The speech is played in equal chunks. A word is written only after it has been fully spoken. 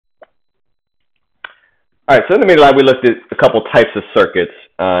All right, so in the media lab, we looked at a couple types of circuits,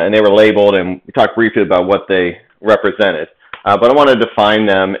 and they were labeled, and we talked briefly about what they represented. But I want to define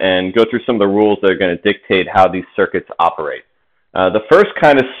them and go through some of the rules that are going to dictate how these circuits operate. The first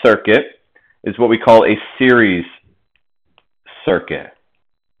kind of circuit is what we call a series circuit.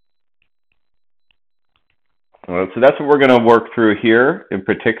 So that's what we're going to work through here in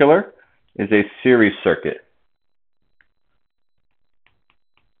particular, is a series circuit.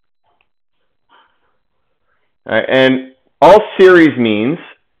 All right, and all series means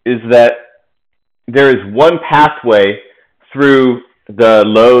is that there is one pathway through the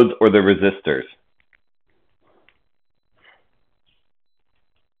loads or the resistors.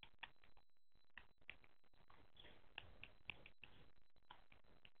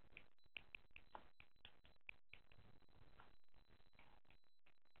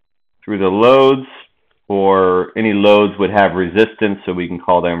 Through the loads, or any loads would have resistance, so we can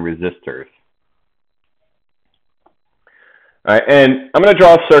call them resistors. All right, and I'm going to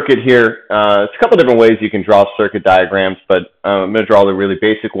draw a circuit here. There's a couple different ways you can draw circuit diagrams, but I'm going to draw the really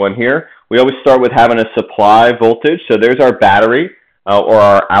basic one here. We always start with having a supply voltage. So there's our battery or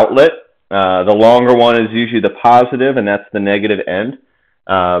our outlet. The longer one is usually the positive, and that's the negative end.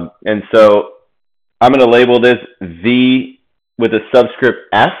 And so I'm going to label this V with a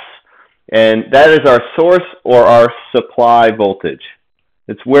subscript S, and that is our source or our supply voltage.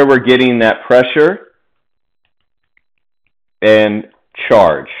 It's where we're getting that pressure and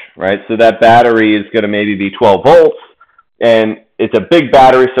charge, right? So that battery is going to maybe be 12 volts, and it's a big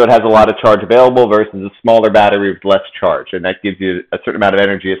battery, so it has a lot of charge available versus a smaller battery with less charge, and that gives you a certain amount of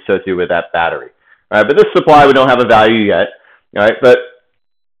energy associated with that battery. All right, but this supply, we don't have a value yet, all right? But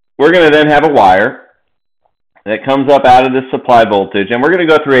we're going to then have a wire that comes up out of the supply voltage, and we're going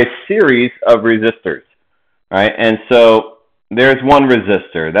to go through a series of resistors, all right? And so there's one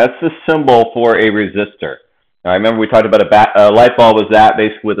resistor. That's the symbol for a resistor. I remember we talked about a light bulb was that,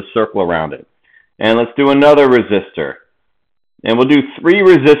 basically with a circle around it. And let's do another resistor. And we'll do 3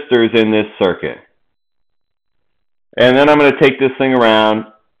 resistors in this circuit. And then I'm going to take this thing around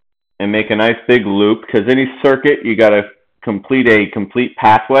and make a nice big loop, because any circuit, you got to complete a complete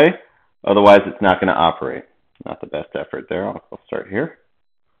pathway. Otherwise, it's not going to operate. Not the best effort there. I'll start here.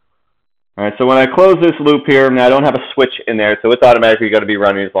 All right, so when I close this loop here, now I don't have a switch in there, so it's automatically going to be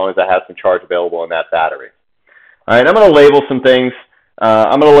running as long as I have some charge available in that battery. All right, I'm going to label some things.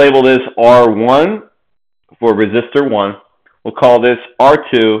 I'm going to label this R1 for resistor 1. We'll call this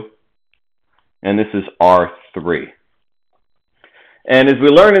R2, and this is R3. And as we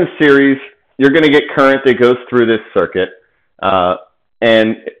learn in series, you're going to get current that goes through this circuit.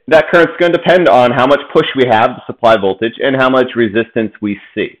 And that current's going to depend on how much push we have, the supply voltage, and how much resistance we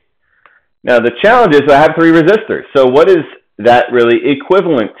see. Now, the challenge is I have 3 resistors. So what is that really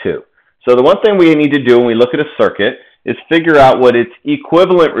equivalent to? So the one thing we need to do when we look at a circuit is figure out what its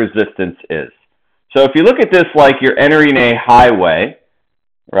equivalent resistance is. So if you look at this like you're entering a highway,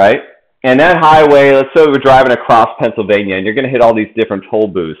 right? And that highway, let's say we're driving across Pennsylvania, and you're going to hit all these different toll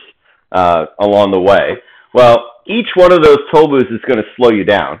booths along the way. Well, each one of those toll booths is going to slow you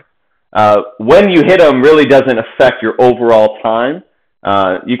down. When you hit them really doesn't affect your overall time.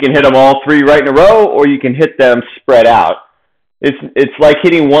 You can hit them all 3 right in a row, or you can hit them spread out. It's like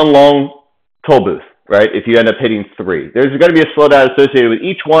hitting one long toll booth, right? If you end up hitting 3. There's going to be a slowdown associated with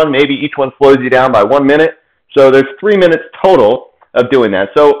each one. Maybe each one slows you down by 1 minute. So there's 3 minutes total of doing that.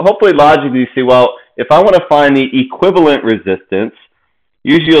 So hopefully logically you see, well, if I want to find the equivalent resistance,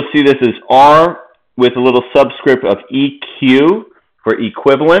 usually you'll see this as R with a little subscript of EQ for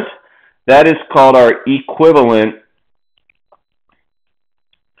equivalent. That is called our equivalent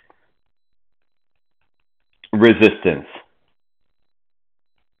resistance.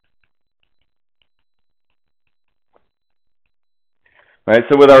 Right,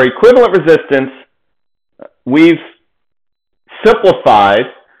 so with our equivalent resistance, we've simplified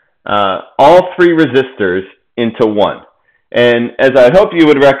all 3 resistors into one. And as I hope you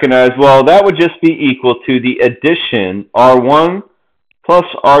would recognize, well, that would just be equal to the addition R1 plus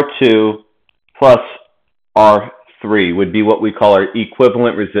R2 plus R3 would be what we call our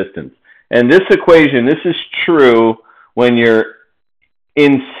equivalent resistance. And this equation, this is true when you're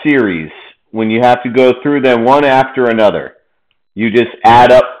in series, when you have to go through them one after another. You just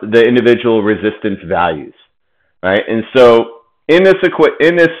add up the individual resistance values, right? And so in this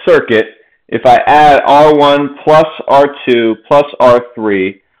circuit, if I add R1 plus R2 plus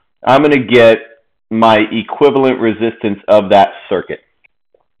R3, I'm going to get my equivalent resistance of that circuit.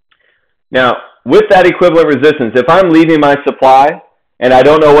 Now, with that equivalent resistance, if I'm leaving my supply and I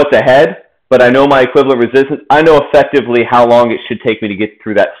don't know what's ahead, but I know my equivalent resistance, I know effectively how long it should take me to get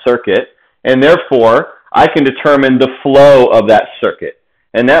through that circuit, and therefore, I can determine the flow of that circuit.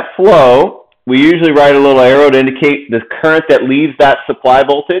 And that flow, we usually write a little arrow to indicate the current that leaves that supply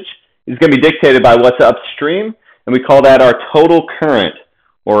voltage is going to be dictated by what's upstream, and we call that our total current,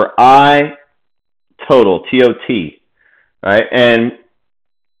 or I total, T-O-T, right? And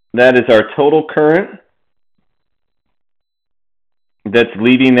that is our total current that's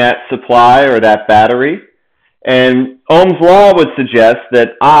leaving that supply or that battery. And Ohm's law would suggest that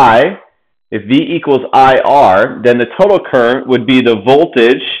if V equals IR, then the total current would be the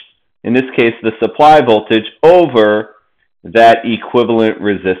voltage, in this case the supply voltage, over that equivalent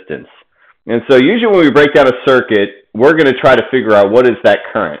resistance. And so usually when we break down a circuit, we're going to try to figure out what is that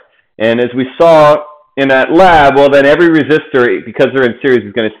current. And as we saw in that lab, well then every resistor, because they're in series,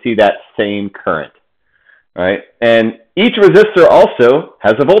 is going to see that same current, right? And each resistor also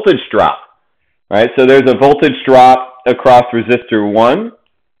has a voltage drop, right? So there's a voltage drop across resistor 1,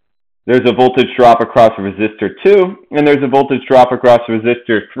 there's a voltage drop across resistor 2, and there's a voltage drop across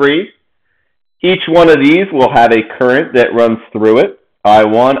resistor 3. Each one of these will have a current that runs through it,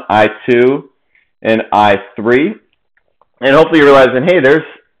 I1, I2, and I3. And hopefully you're realizing, hey, there's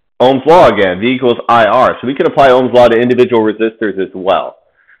Ohm's law again, V equals IR. So we can apply Ohm's law to individual resistors as well,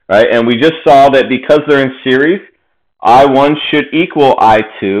 right? And we just saw that because they're in series, I1 should equal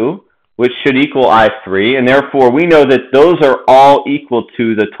I2, which should equal I3, and therefore we know that those are all equal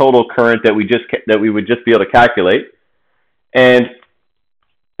to the total current that we would just be able to calculate. And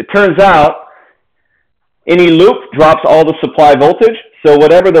it turns out any loop drops all the supply voltage, so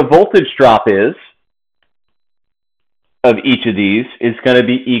whatever the voltage drop is of each of these is going to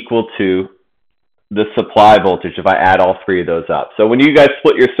be equal to the supply voltage if I add all three of those up. So when you guys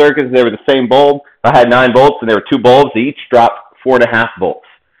split your circuits and they were the same bulb, if I had 9 volts and there were 2 bulbs, they each dropped 4.5 volts.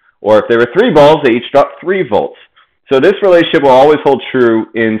 Or if there were 3 bulbs, they each dropped 3 volts. So this relationship will always hold true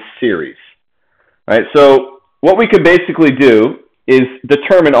in series. Right? So what we could basically do is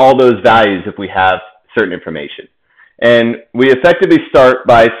determine all those values if we have certain information. And we effectively start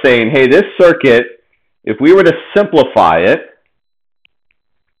by saying, hey, this circuit, if we were to simplify it,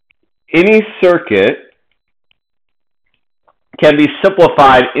 any circuit can be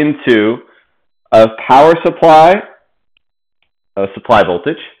simplified into a power supply, a supply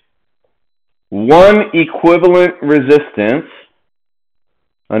voltage, one equivalent resistance,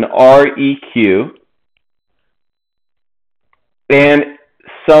 an REQ, and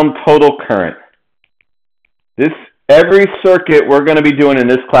some total current. Every circuit we're going to be doing in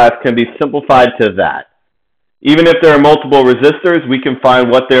this class can be simplified to that. Even if there are multiple resistors, we can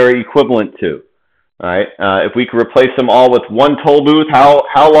find what they're equivalent to. All right? If we could replace them all with one toll booth,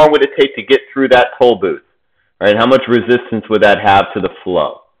 how long would it take to get through that toll booth? All right? How much resistance would that have to the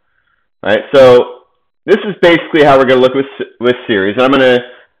flow? All right? So this is basically how we're going to look with series. And I'm going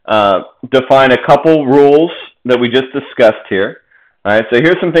to define a couple rules that we just discussed here. All right? So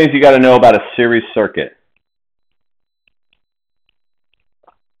here's some things you got to know about a series circuit.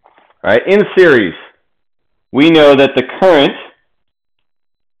 All right? In series, we know that the current,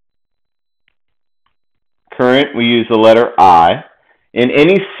 we use the letter I, in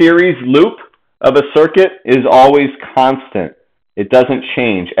any series loop of a circuit is always constant. It doesn't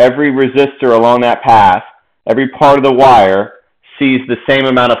change. Every resistor along that path, every part of the wire, sees the same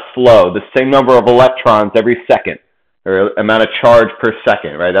amount of flow, the same number of electrons every second, or amount of charge per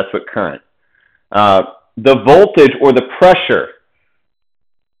second, right? That's what current. The voltage or the pressure,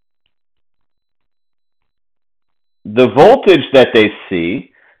 the voltage that they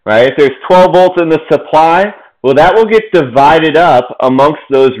see, right? If there's 12 volts in the supply, well, that will get divided up amongst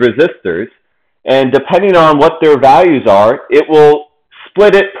those resistors, and depending on what their values are, it will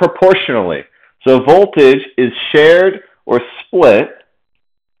split it proportionally. So voltage is shared or split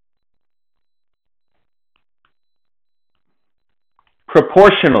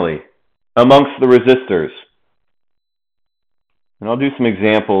proportionally amongst the resistors. And I'll do some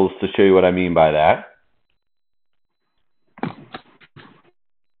examples to show you what I mean by that.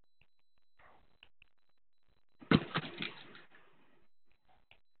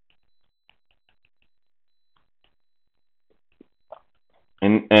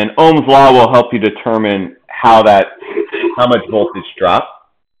 And Ohm's law will help you determine how much voltage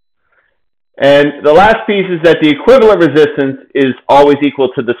drop. And the last piece is that the equivalent resistance is always equal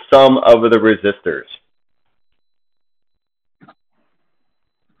to the sum of the resistors.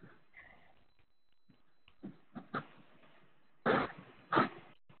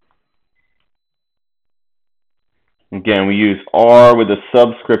 Again, we use R with a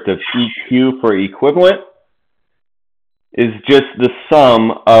subscript of EQ for equivalent. Is just the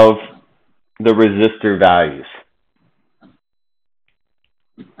sum of the resistor values.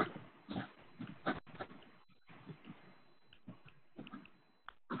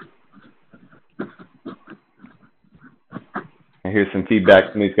 I hear some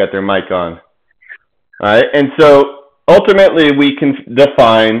feedback. Somebody's got their mic on. All right, and so ultimately we can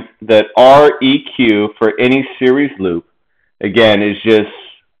define that Req for any series loop, again, is just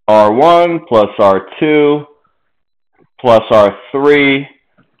R1 plus R2 plus R3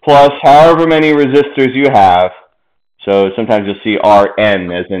 plus however many resistors you have. So sometimes you'll see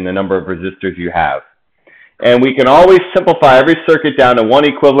Rn as in the number of resistors you have. And we can always simplify every circuit down to one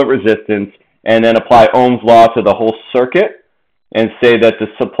equivalent resistance and then apply Ohm's law to the whole circuit and say that the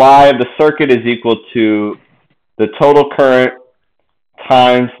supply of the circuit is equal to the total current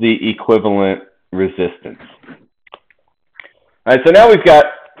times the equivalent resistance. All right, so now we've got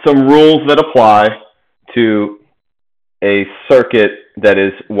some rules that apply to a circuit that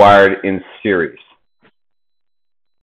is wired in series.